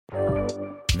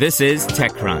This is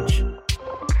TechCrunch.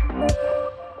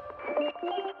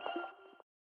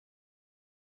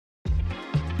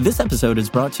 This episode is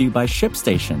brought to you by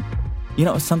ShipStation. You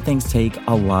know, some things take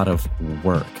a lot of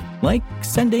work, like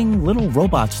sending little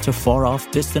robots to far-off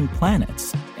distant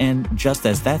planets. And just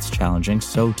as that's challenging,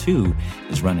 so too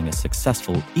is running a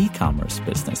successful e-commerce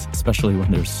business, especially when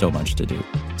there's so much to do.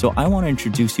 So I want to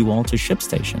introduce you all to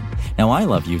ShipStation. Now, I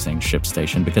love using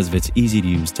ShipStation because of its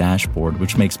easy-to-use dashboard,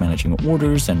 which makes managing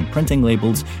orders and printing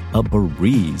labels a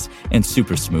breeze and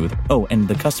super smooth. Oh, and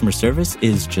the customer service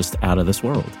is just out of this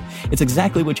world. It's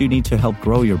exactly what you need to help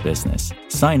grow your business.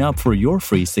 Sign up for your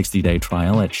free 60-day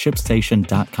trial at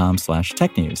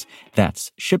shipstation.com/technews.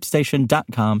 That's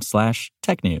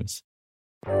shipstation.com/technews.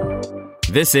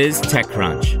 This is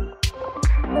TechCrunch.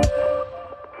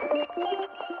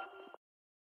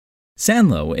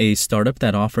 Sanlo, a startup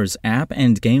that offers app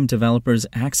and game developers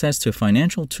access to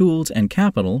financial tools and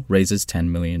capital, raises $10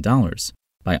 million.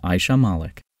 By Aisha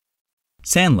Malik.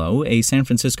 Sanlo, a San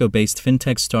Francisco-based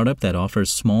fintech startup that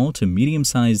offers small to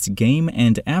medium-sized game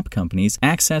and app companies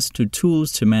access to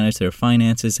tools to manage their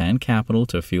finances and capital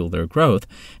to fuel their growth,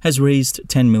 has raised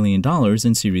 $10 million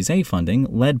in Series A funding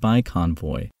led by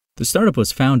Konvoy. The startup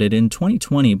was founded in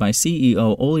 2020 by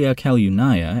CEO Olia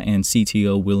Kalunaya and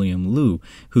CTO William Liu,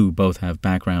 who both have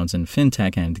backgrounds in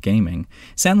fintech and gaming.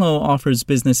 Sanlo offers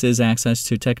businesses access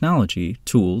to technology,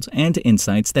 tools, and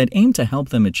insights that aim to help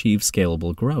them achieve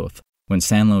scalable growth. When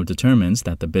Sanlo determines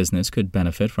that the business could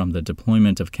benefit from the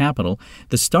deployment of capital,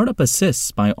 the startup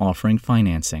assists by offering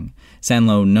financing.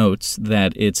 Sanlo notes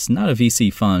that it's not a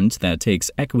VC fund that takes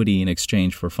equity in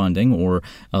exchange for funding or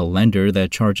a lender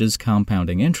that charges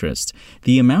compounding interest.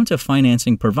 The amount of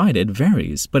financing provided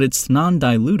varies, but it's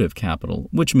non-dilutive capital,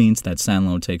 which means that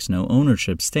Sanlo takes no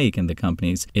ownership stake in the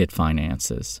companies it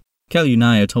finances.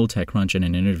 Kalunaya told TechCrunch in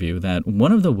an interview that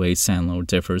one of the ways Sanlo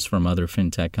differs from other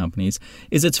fintech companies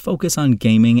is its focus on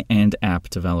gaming and app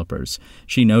developers.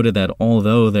 She noted that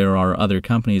although there are other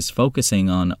companies focusing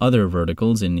on other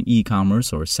verticals in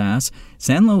e-commerce or SaaS,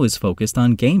 Sanlo is focused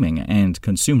on gaming and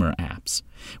consumer apps.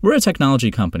 "We're a technology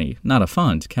company, not a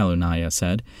fund," Kalunaya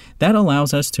said. "That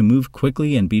allows us to move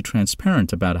quickly and be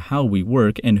transparent about how we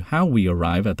work and how we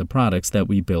arrive at the products that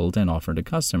we build and offer to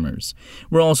customers.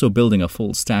 We're also building a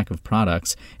full stack of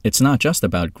products. It's not just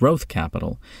about growth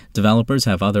capital. Developers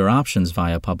have other options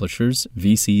via publishers,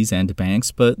 VCs, and banks,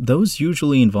 but those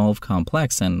usually involve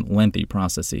complex and lengthy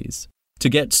processes." To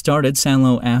get started,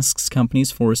 Sanlo asks companies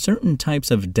for certain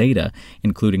types of data,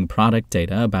 including product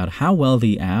data about how well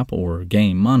the app or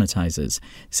game monetizes.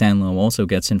 Sanlo also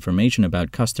gets information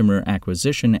about customer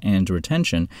acquisition and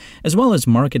retention, as well as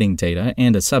marketing data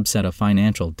and a subset of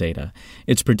financial data.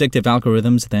 Its predictive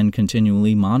algorithms then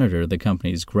continually monitor the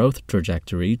company's growth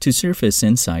trajectory to surface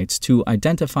insights to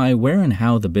identify where and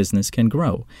how the business can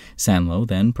grow. Sanlo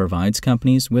then provides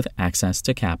companies with access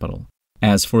to capital.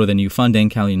 As for the new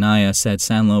funding, Kalunaya said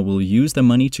Sanlo will use the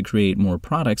money to create more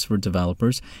products for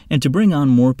developers and to bring on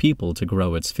more people to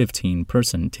grow its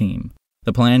 15-person team.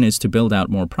 The plan is to build out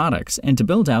more products and to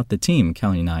build out the team,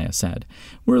 Kalunaya said.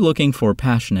 "We're looking for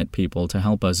passionate people to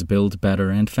help us build better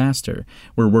and faster.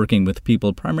 We're working with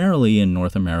people primarily in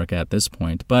North America at this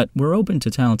point, but we're open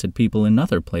to talented people in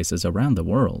other places around the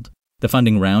world." The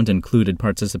funding round included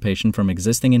participation from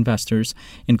existing investors,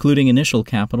 including Initial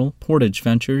Capital, Portage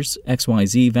Ventures,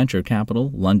 XYZ Venture Capital,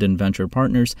 London Venture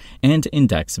Partners, and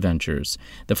Index Ventures.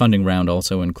 The funding round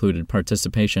also included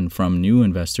participation from new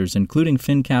investors, including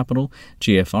Fin Capital,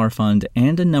 GFR Fund,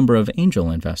 and a number of angel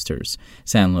investors.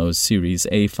 Sanlo's Series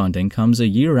A funding comes a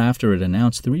year after it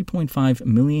announced $3.5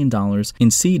 million in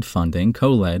seed funding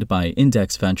co-led by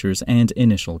Index Ventures and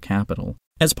Initial Capital.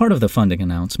 As part of the funding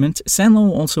announcement,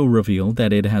 Sanlo also revealed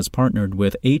that it has partnered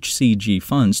with HCG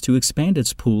Funds to expand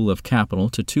its pool of capital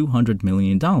to $200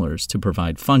 million to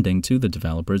provide funding to the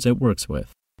developers it works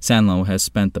with. Sanlo has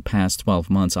spent the past 12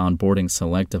 months onboarding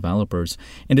select developers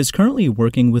and is currently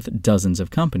working with dozens of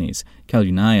companies.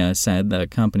 Kalunaya said the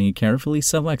company carefully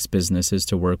selects businesses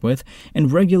to work with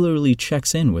and regularly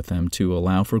checks in with them to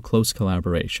allow for close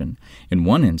collaboration. In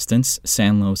one instance,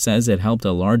 Sanlo says it helped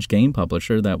a large game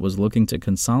publisher that was looking to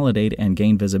consolidate and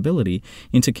gain visibility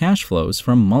into cash flows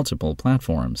from multiple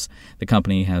platforms. The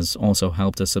company has also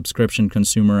helped a subscription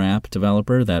consumer app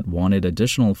developer that wanted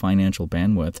additional financial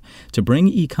bandwidth to bring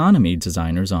economy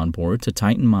designers on board to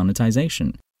tighten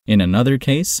monetization. In another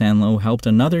case, Sanlo helped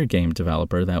another game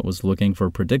developer that was looking for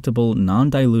predictable,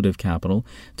 non-dilutive capital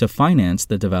to finance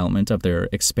the development of their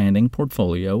expanding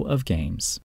portfolio of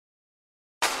games.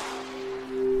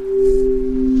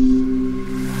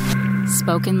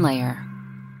 Spoken Layer.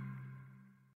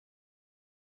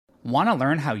 Want to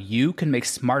learn how you can make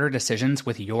smarter decisions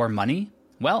with your money?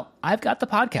 Well, I've got the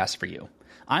podcast for you.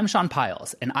 I'm Sean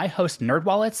Piles, and I host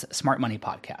NerdWallet's Smart Money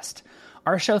Podcast.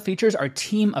 Our show features our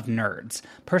team of nerds,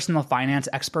 personal finance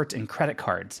experts in credit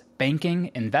cards, banking,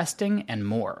 investing, and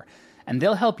more. And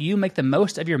they'll help you make the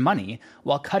most of your money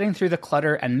while cutting through the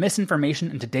clutter and misinformation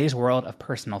in today's world of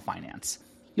personal finance.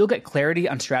 You'll get clarity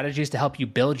on strategies to help you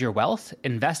build your wealth,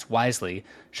 invest wisely,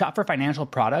 shop for financial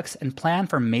products, and plan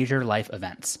for major life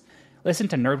events. Listen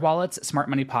to NerdWallet's Smart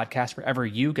Money Podcast wherever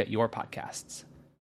you get your podcasts.